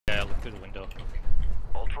through the window.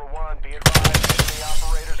 Ultra One, be advised, enemy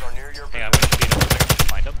operators are near your Hey, I'm gonna speed up so I can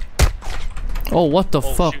find him. Oh, what the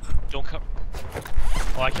fuck? Shoot. Don't come.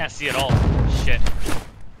 Oh, I can't see at all. Shit.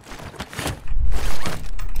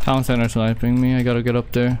 Town center sniping me. I gotta get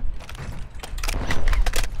up there.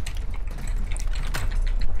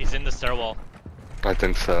 He's in the stairwell. I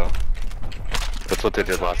think so. That's what they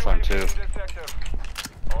did last time too.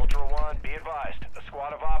 Ultra One, be advised, a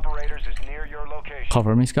squad of operators is near your location.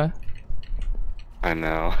 Cover me, Sky. I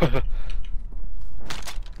know.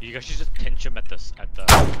 You guys should just pinch him at the stairs.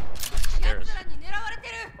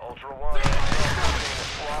 Ultra One, a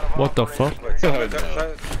squad of What the operators fuck? near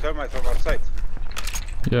your Thermite from outside.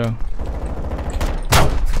 Yeah.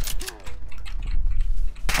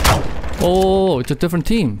 Oh, it's a different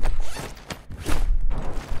team.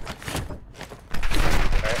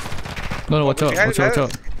 No, watch out, watch out, watch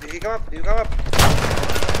out. You come up, you come up.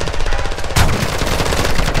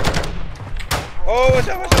 Oh, watch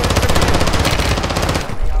out, watch out.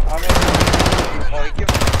 Oh, he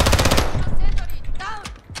killed me.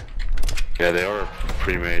 Yeah, they are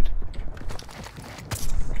pre-made.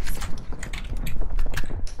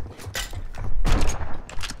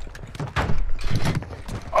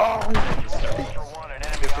 Ultra One, an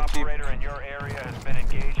enemy operator in your area has been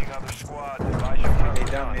engaging other squads. Advise you not Lay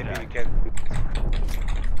to down, maybe contact. we can.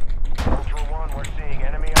 Ultra One, we're seeing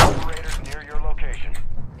enemy operators near your location.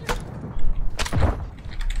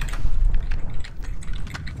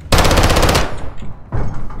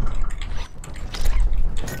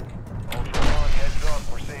 Ultra One, heads up,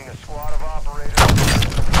 we're seeing a squad of operators.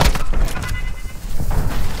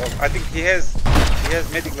 Oh, I think he has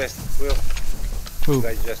medic vest. Will. Who?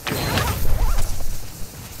 Guy just did.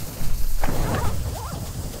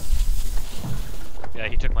 Yeah,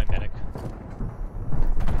 he took my medic.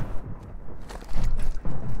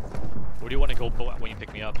 Where do you want to go when you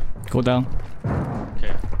pick me up? Go down.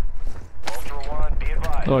 Okay. Ultra One, be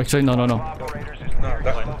advised. Oh, actually, no, no, no. Operators is No, near your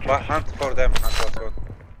that, location. hunt for them. Hunt for them.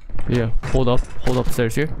 Yeah, hold up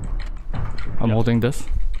stairs here. I'm Yep. holding this.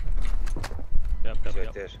 Yep, He's yep, right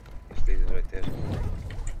yep. there. His lead is right there.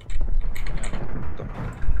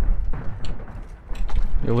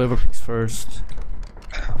 You'll live first.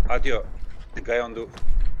 Audio, the guy on the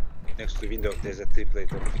next to the window. There's a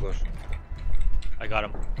triplet on the floor. I got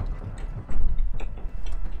him.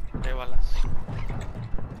 Hay balas.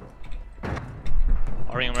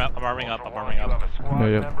 I'm arming up. I'm Ultra One, arming you up. have a squad Yeah,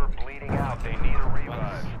 yeah. member bleeding out. They need a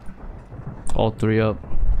revive. All three up.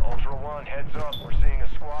 Ultra One, heads up. We're seeing a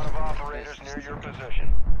squad of operators near your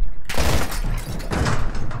position.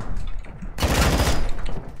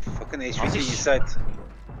 Fucking HVT inside.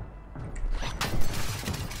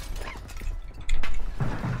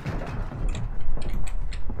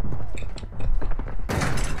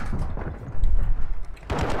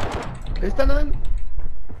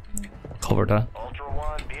 Cover that. Ultra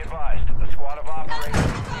One, be advised. A squad of operators is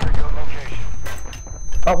near your location.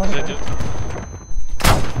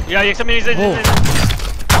 Yeah, somebody's in. Oh. Okay.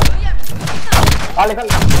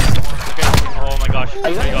 Oh my gosh. There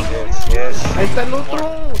you go. Yes.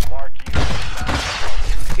 Mark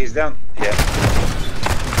you. He's down. Yeah.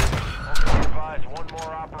 Ultra One, advised. One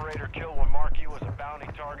more operator kill will mark you as a bounty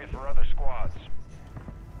target for other squads.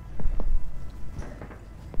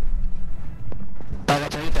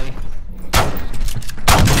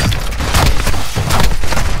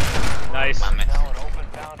 Nice. Now an open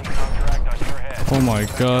bounty contract on your head. Oh my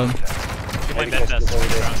god. Get my Medic med vest vest. over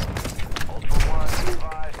there. Ultra One, be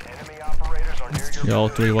advised. Enemy operators are near your Yeah, all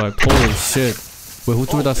position. three wiped. Holy shit. Wait, who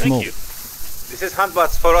threw that Thank smoke? you. This is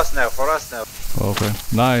handbots for us now. For us now. Okay.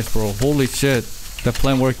 Nice, bro. Holy shit. That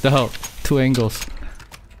plan worked out. 2 angles.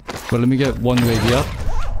 But let me get one UAV up.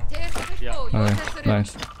 Yeah. Alright,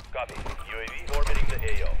 nice. Copy. UAV orbiting the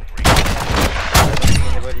AO.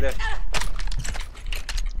 Anybody left?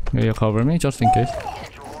 Yeah, you cover me just in case.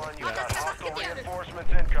 Ultra One, you got hostile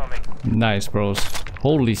reinforcements incoming. Nice, bros.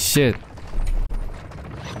 Holy shit.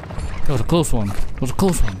 That was a close one. That was a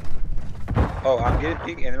close one. Oh, I'm getting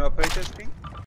ping. Enemy operators ping.